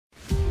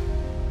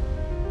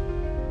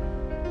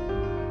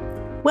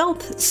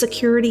Wealth,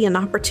 security, and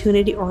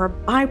opportunity are a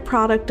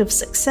byproduct of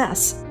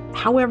success.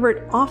 However,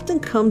 it often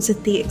comes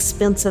at the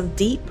expense of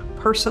deep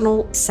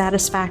personal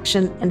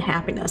satisfaction and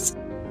happiness.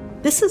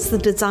 This is the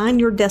Design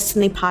Your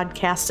Destiny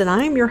podcast, and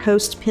I am your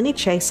host, Penny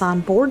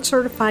Chason,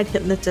 board-certified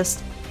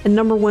hypnotist and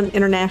 #1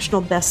 international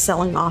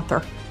best-selling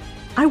author.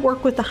 I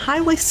work with the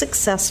highly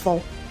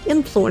successful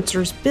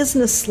influencers,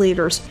 business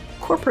leaders,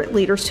 corporate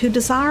leaders who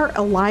desire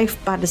a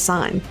life by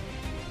design.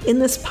 In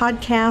this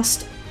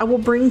podcast, I will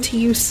bring to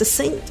you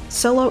succinct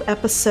solo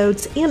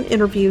episodes and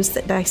interviews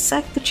that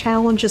dissect the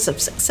challenges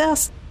of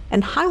success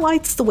and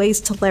highlights the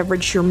ways to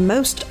leverage your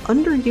most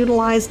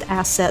underutilized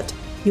asset,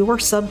 your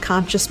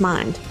subconscious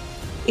mind.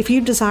 If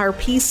you desire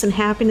peace and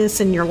happiness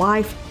in your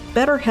life,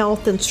 better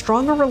health, and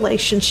stronger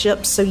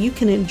relationships so you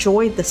can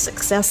enjoy the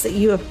success that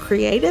you have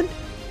created,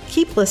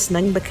 keep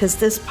listening because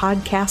this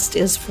podcast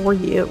is for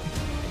you.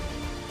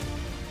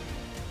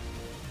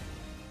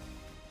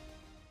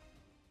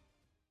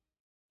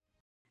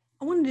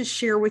 I wanted to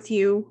share with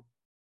you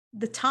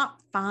the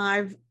top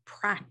 5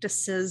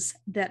 practices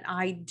that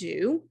I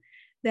do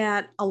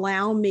that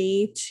allow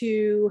me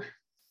to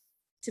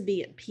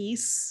be at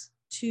peace,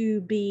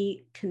 to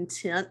be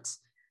content,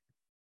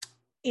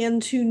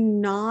 and to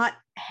not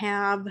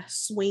have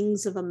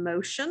swings of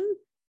emotion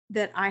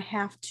that I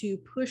have to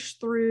push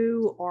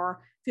through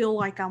or feel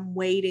like I'm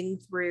wading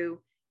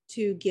through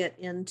to get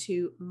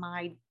into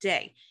my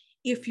day.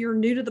 If you're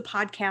new to the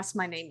podcast,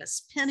 my name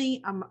is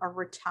Penny. I'm a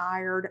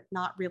retired,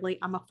 not really,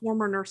 I'm a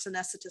former nurse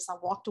anesthetist. I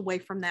walked away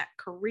from that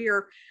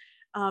career.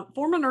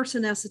 Former nurse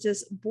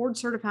anesthetist, board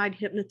certified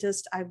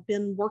hypnotist. I've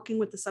been working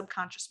with the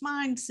subconscious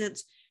mind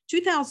since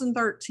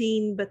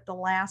 2013, but the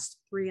last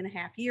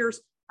 3.5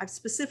 years, I've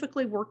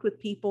specifically worked with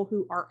people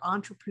who are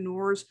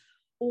entrepreneurs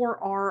or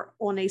are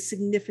on a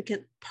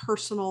significant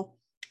personal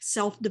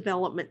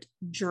self-development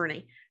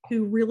journey,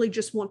 who really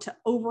just want to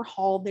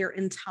overhaul their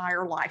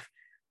entire life.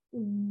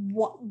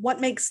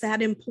 What makes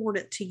that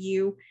important to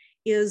you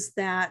is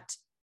that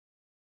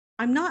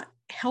I'm not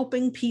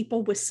helping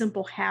people with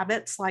simple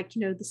habits like,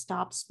 the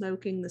stop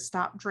smoking, the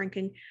stop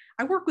drinking.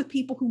 I work with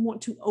people who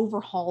want to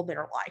overhaul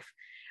their life.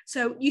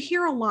 So you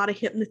hear a lot of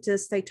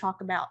hypnotists, they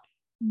talk about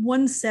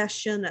one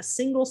session, a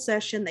single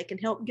session, they can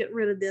help get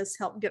rid of this,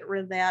 help get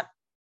rid of that.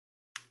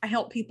 I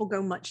help people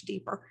go much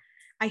deeper.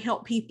 I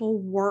help people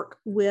work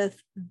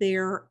with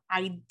their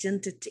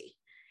identity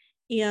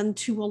and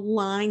to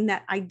align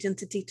that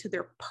identity to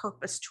their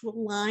purpose, to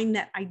align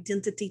that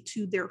identity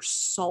to their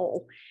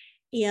soul.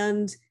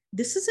 And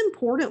this is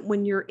important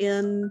when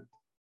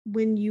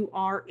you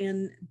are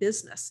in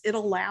business. It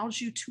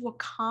allows you to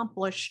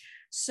accomplish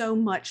so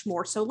much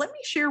more. So let me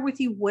share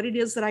with you what it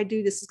is that I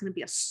do. This is going to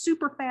be a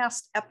super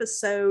fast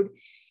episode,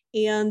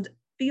 and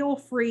feel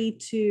free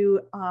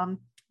to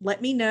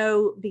let me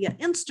know via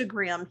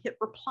Instagram, hit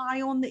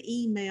reply on the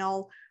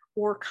email,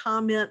 or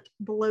comment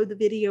below the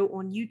video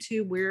on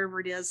YouTube,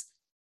 wherever it is.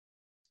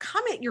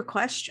 Comment your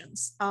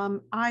questions.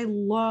 I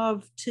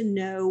love to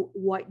know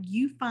what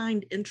you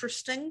find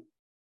interesting.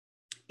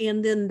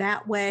 And then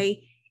that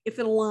way, if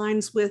it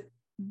aligns with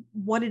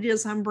what it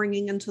is I'm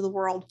bringing into the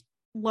world,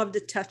 love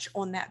to touch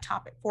on that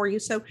topic for you.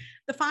 So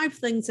the 5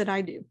 things that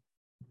I do.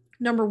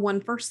 Number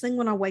 1, first thing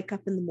when I wake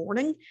up in the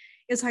morning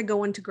is I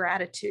go into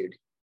gratitude.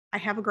 I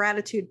have a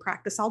gratitude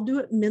practice. I'll do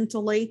it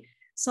mentally.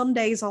 Some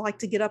days I like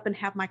to get up and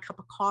have my cup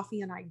of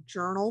coffee and I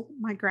journal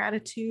my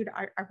gratitude.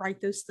 I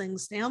write those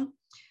things down.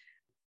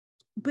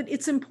 But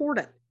it's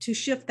important to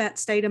shift that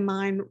state of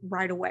mind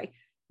right away.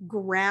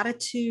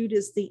 Gratitude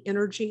is the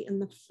energy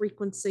and the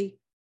frequency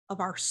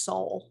of our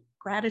soul.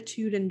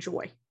 Gratitude and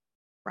joy,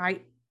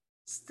 right?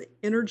 It's the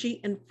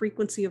energy and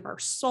frequency of our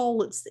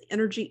soul. It's the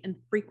energy and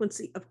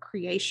frequency of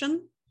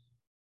creation.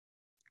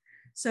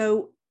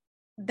 So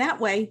that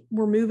way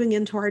we're moving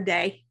into our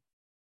day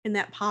in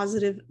that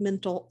positive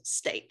mental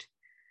state.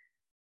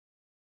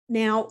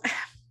 Now,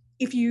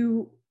 if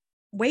you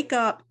wake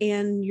up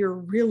and you're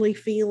really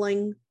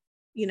feeling,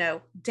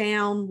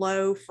 down,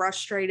 low,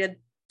 frustrated,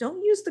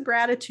 don't use the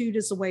gratitude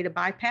as a way to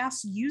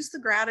bypass. Use the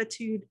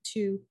gratitude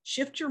to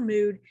shift your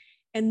mood,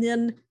 and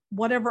then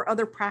whatever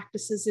other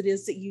practices it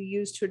is that you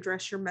use to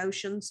address your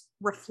emotions,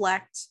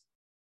 reflect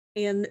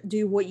and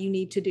do what you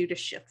need to do to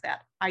shift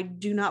that. I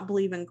do not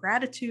believe in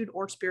gratitude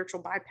or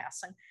spiritual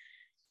bypassing.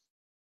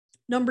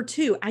 Number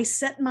 2, I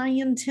set my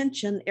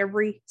intention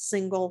every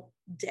single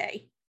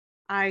day.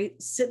 I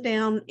sit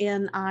down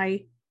and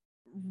I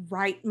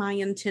write my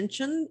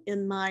intention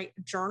in my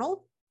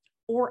journal,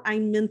 or I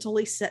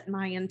mentally set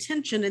my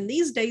intention. And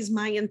these days,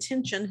 my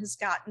intention has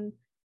gotten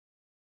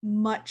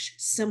much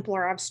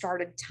simpler. I've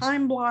started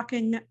time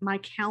blocking. My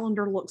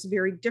calendar looks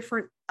very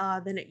different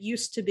than it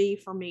used to be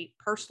for me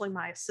personally.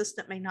 My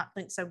assistant may not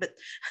think so, but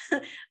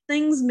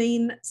things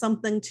mean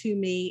something to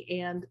me.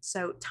 And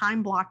so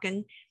time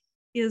blocking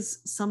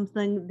is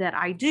something that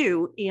I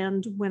do.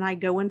 And when I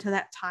go into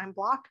that time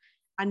block,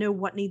 I know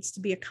what needs to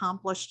be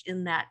accomplished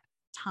in that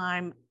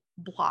time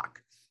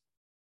block.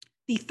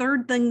 The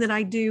third thing that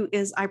I do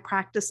is I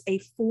practice a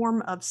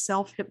form of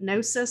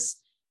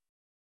self-hypnosis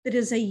that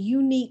is a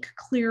unique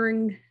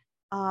clearing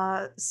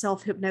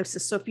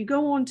self-hypnosis. So if you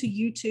go onto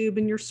YouTube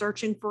and you're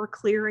searching for a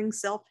clearing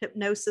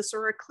self-hypnosis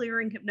or a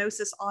clearing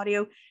hypnosis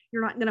audio,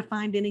 you're not going to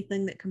find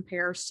anything that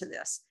compares to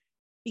this,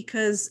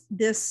 because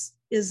this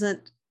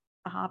isn't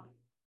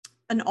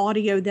an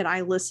audio that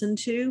I listen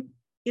to.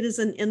 It is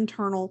an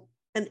internal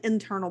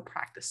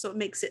practice. So it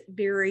makes it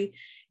very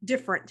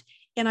different.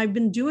 And I've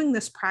been doing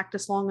this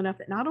practice long enough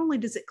that not only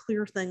does it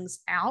clear things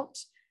out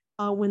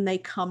when they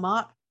come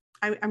up,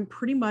 I'm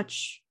pretty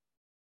much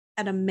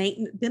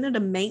been at a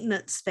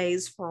maintenance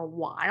phase for a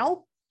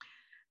while,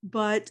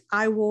 but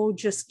I will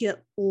just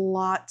get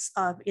lots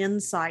of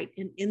insight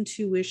and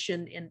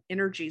intuition and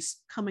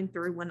energies coming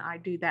through when I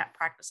do that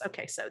practice.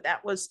 Okay, so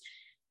that was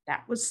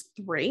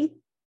 3.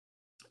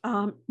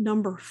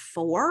 Number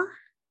 4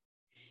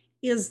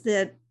 is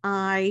that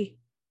I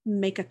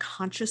make a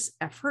conscious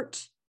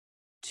effort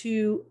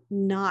to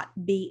not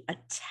be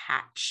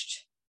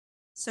attached.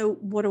 So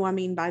what do I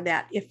mean by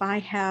that? If I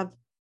have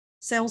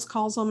sales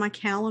calls on my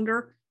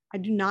calendar, I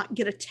do not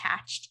get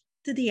attached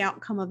to the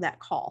outcome of that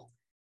call.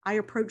 I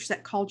approach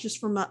that call just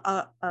from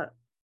a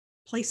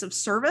place of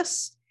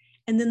service,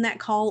 and then that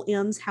call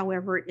ends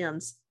however it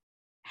ends.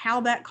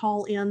 How that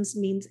call ends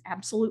means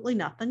absolutely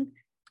nothing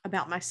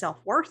about my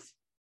self-worth.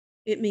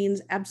 It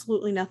means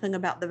absolutely nothing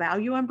about the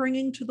value I'm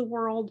bringing to the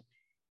world.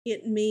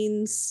 It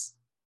means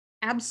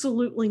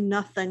absolutely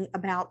nothing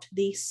about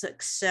the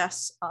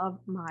success of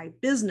my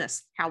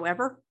business.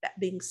 However, that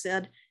being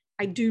said,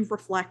 I do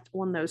reflect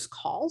on those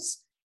calls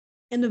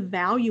and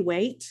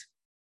evaluate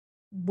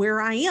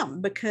where I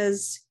am,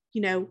 because,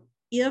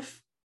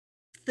 if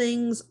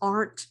things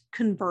aren't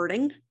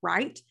converting,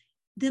 right,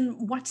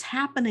 then what's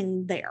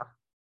happening there,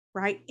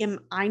 right? Am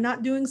I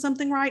not doing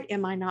something right?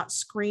 Am I not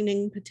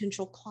screening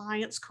potential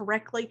clients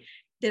correctly?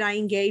 Did I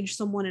engage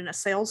someone in a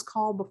sales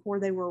call before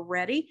they were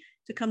ready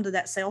to come to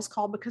that sales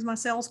call? Because my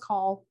sales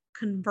call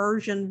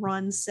conversion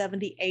runs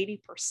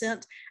 70,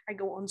 80%. I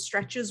go on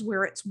stretches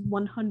where it's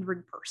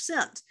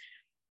 100%,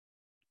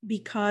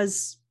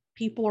 because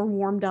people are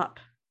warmed up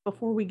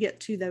before we get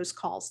to those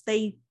calls.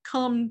 They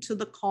come to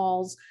the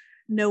calls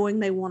knowing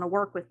they want to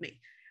work with me.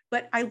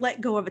 But I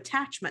let go of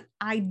attachment.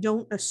 I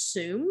don't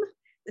assume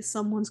that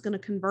someone's going to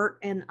convert,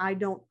 and I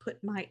don't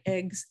put my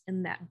eggs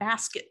in that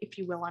basket, if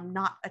you will. I'm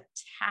not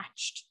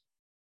attached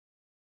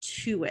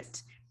to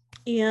it.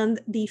 And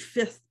the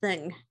 5th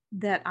thing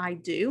that I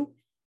do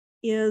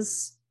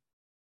is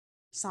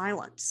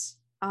silence.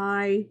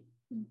 I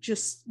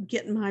just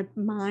get my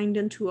mind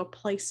into a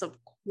place of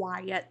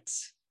quiet.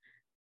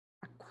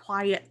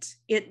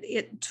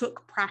 It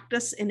took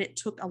practice, and it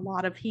took a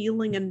lot of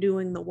healing and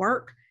doing the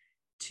work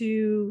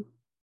to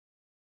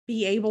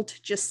be able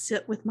to just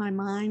sit with my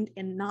mind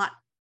and not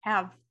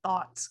have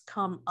thoughts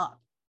come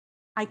up.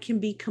 I can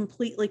be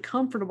completely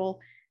comfortable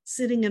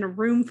sitting in a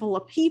room full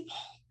of people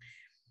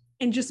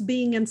and just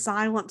being in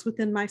silence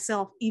within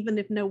myself, even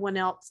if no one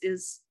else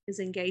is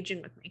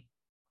engaging with me.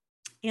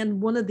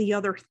 And one of the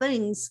other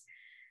things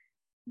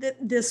that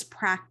this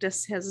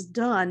practice has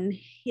done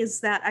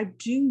is that I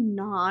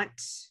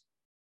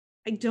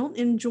don't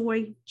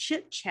enjoy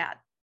chit chat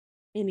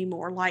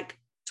anymore, like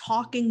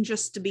talking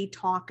just to be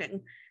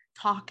talking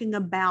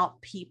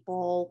about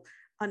people,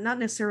 not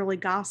necessarily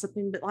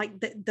gossiping, but like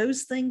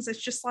those things.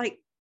 It's just like,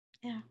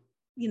 yeah,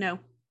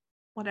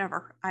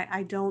 whatever.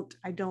 I don't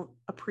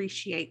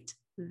appreciate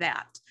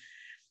that.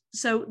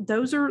 So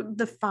those are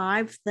the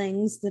 5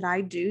 things that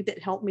I do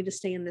that help me to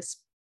stay in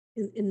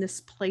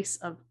this place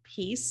of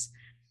peace.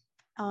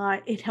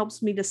 It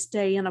helps me to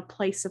stay in a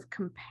place of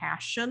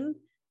compassion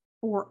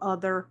for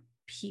other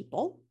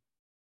people,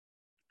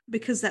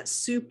 because that's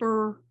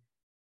super,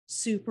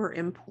 super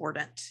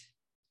important,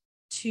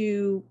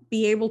 to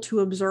be able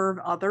to observe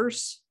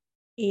others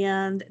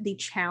and the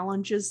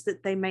challenges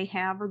that they may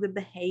have, or the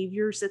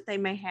behaviors that they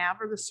may have,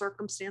 or the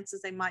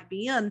circumstances they might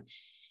be in,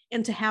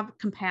 and to have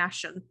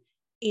compassion,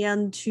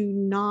 and to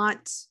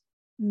not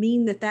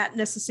mean that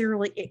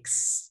necessarily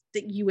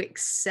that you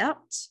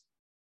accept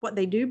what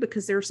they do,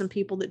 because there are some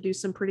people that do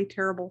some pretty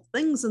terrible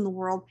things in the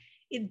world.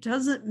 It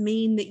doesn't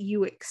mean that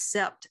you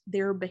accept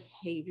their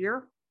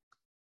behavior.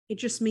 It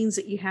just means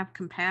that you have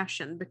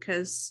compassion,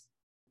 because,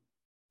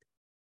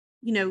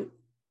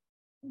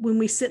 when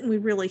we sit and we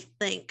really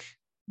think,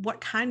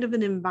 what kind of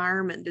an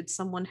environment did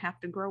someone have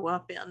to grow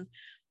up in?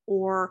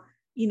 Or,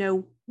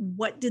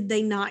 what did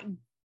they not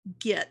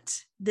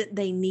get that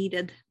they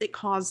needed that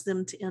caused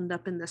them to end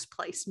up in this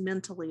place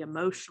mentally,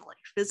 emotionally,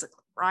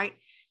 physically, right?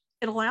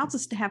 It allows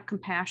us to have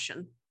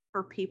compassion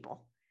for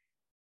people.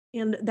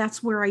 And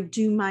that's where I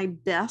do my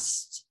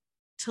best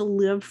to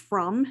live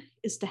from,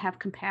 is to have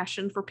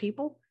compassion for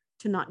people,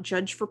 to not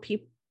judge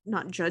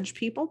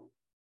people.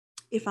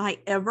 If I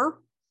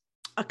ever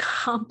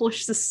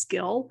accomplish the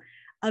skill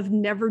of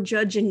never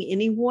judging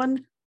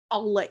anyone,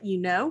 I'll let you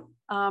know.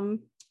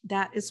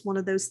 That is one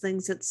of those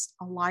things that's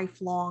a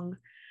lifelong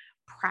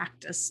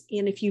practice.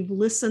 And if you've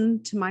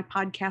listened to my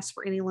podcast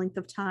for any length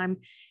of time,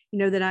 you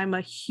know that I'm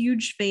a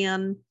huge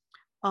fan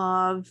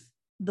of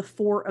The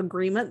 4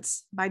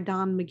 Agreements by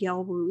Don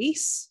Miguel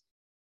Ruiz.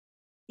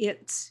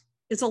 It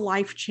is a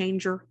life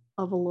changer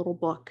of a little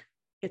book.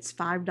 It's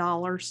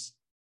 $5.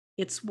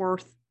 It's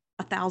worth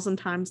 1,000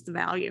 times the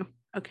value.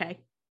 Okay.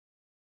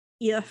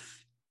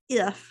 If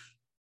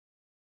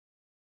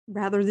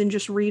rather than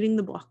just reading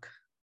the book,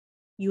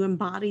 you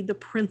embody the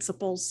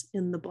principles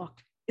in the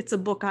book. It's a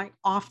book I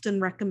often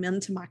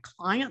recommend to my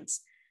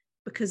clients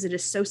because it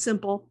is so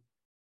simple,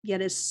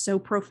 yet is so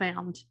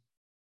profound.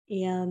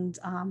 And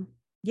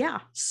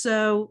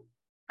so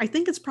I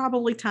think it's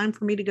probably time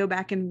for me to go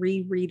back and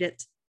reread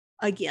it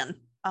again.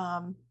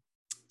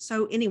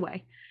 So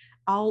anyway,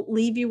 I'll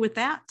leave you with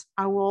that.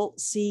 I will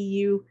see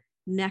you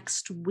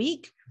next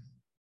week.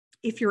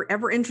 If you're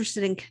ever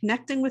interested in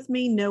connecting with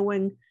me,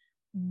 knowing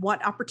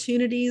what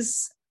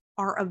opportunities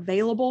are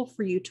available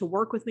for you to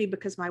work with me,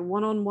 because my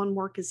one-on-one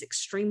work is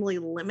extremely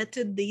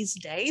limited these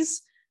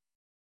days,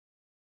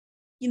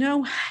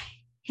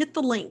 hit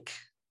the link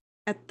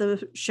at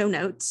the show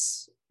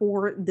notes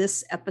for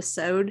this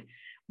episode.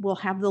 We'll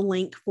have the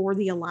link for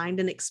the Aligned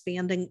and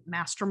Expanding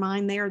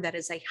Mastermind there. That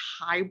is a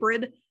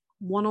hybrid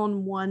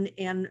one-on-one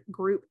and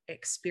group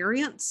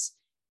experience.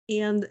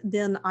 And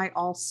then I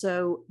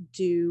also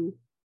do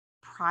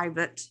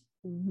private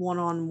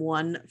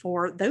one-on-one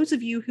for those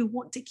of you who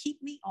want to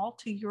keep me all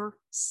to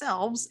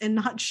yourselves and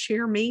not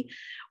share me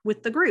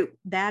with the group.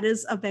 That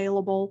is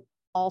available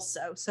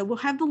also. So we'll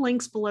have the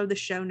links below the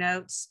show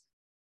notes.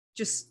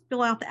 Just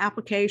fill out the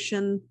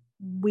application.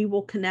 We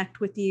will connect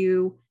with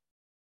you,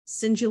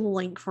 send you the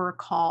link for a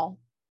call,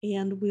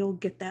 and we'll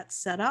get that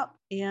set up.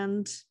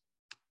 And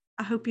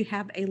I hope you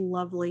have a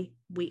lovely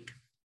week.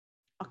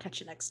 I'll catch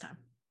you next time.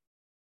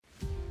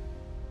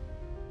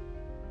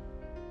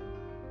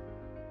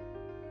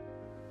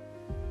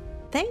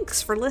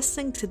 Thanks for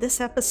listening to this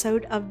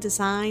episode of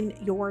Design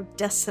Your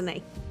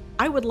Destiny.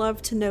 I would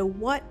love to know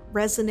what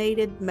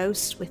resonated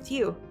most with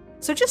you.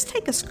 So just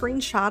take a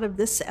screenshot of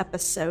this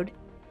episode,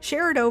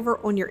 share it over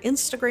on your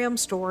Instagram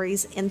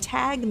stories, and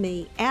tag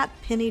me at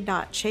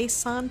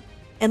penny.chason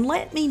and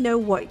let me know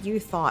what you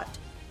thought.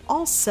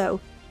 Also,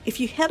 if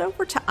you head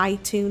over to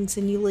iTunes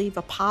and you leave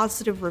a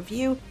positive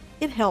review,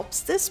 it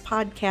helps this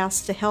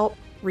podcast to help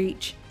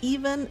reach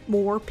even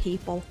more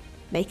people,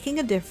 making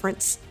a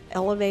difference,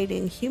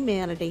 elevating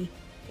humanity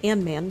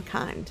and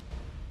mankind.